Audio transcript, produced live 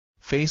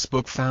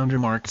Facebook founder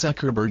Mark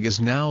Zuckerberg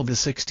is now the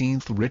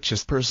 16th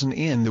richest person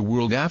in the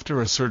world after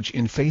a surge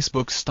in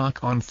Facebook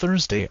stock on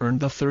Thursday earned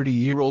the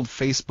 30-year-old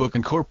Facebook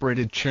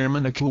Incorporated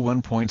chairman a cool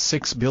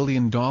 $1.6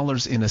 billion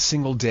in a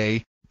single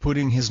day,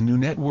 putting his new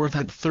net worth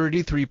at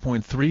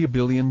 $33.3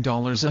 billion.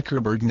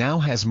 Zuckerberg now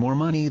has more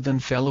money than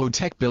fellow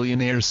tech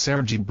billionaires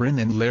Sergey Brin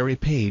and Larry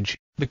Page,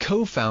 the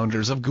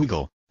co-founders of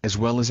Google, as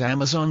well as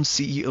Amazon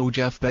CEO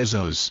Jeff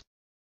Bezos.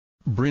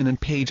 Brin and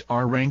Page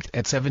are ranked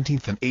at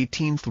 17th and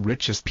 18th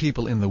richest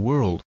people in the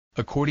world,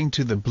 according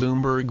to the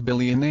Bloomberg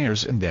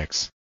Billionaires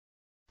Index.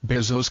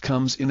 Bezos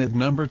comes in at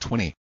number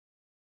 20.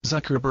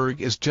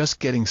 Zuckerberg is just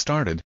getting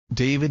started,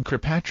 David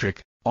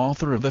Kirkpatrick,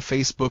 author of The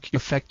Facebook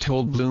Effect,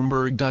 told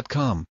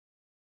Bloomberg.com.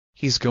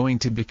 He's going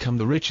to become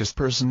the richest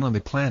person on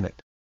the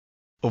planet.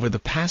 Over the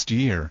past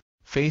year,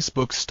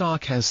 Facebook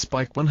stock has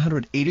spiked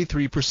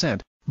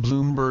 183%,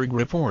 Bloomberg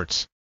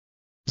reports.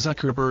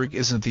 Zuckerberg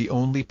isn't the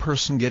only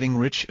person getting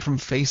rich from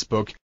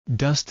Facebook.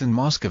 Dustin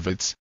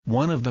Moskovitz,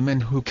 one of the men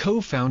who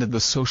co-founded the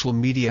social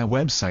media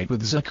website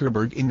with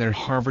Zuckerberg in their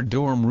Harvard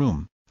dorm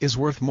room, is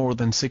worth more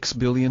than $6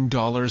 billion.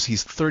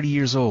 He's 30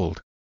 years old.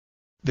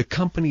 The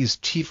company's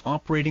chief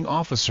operating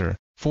officer,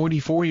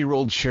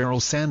 44-year-old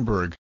Sheryl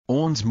Sandberg,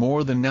 owns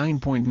more than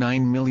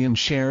 9.9 million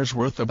shares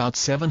worth about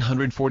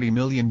 $740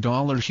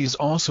 million. She's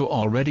also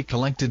already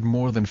collected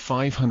more than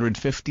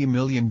 $550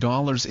 million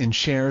in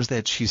shares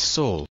that she's sold.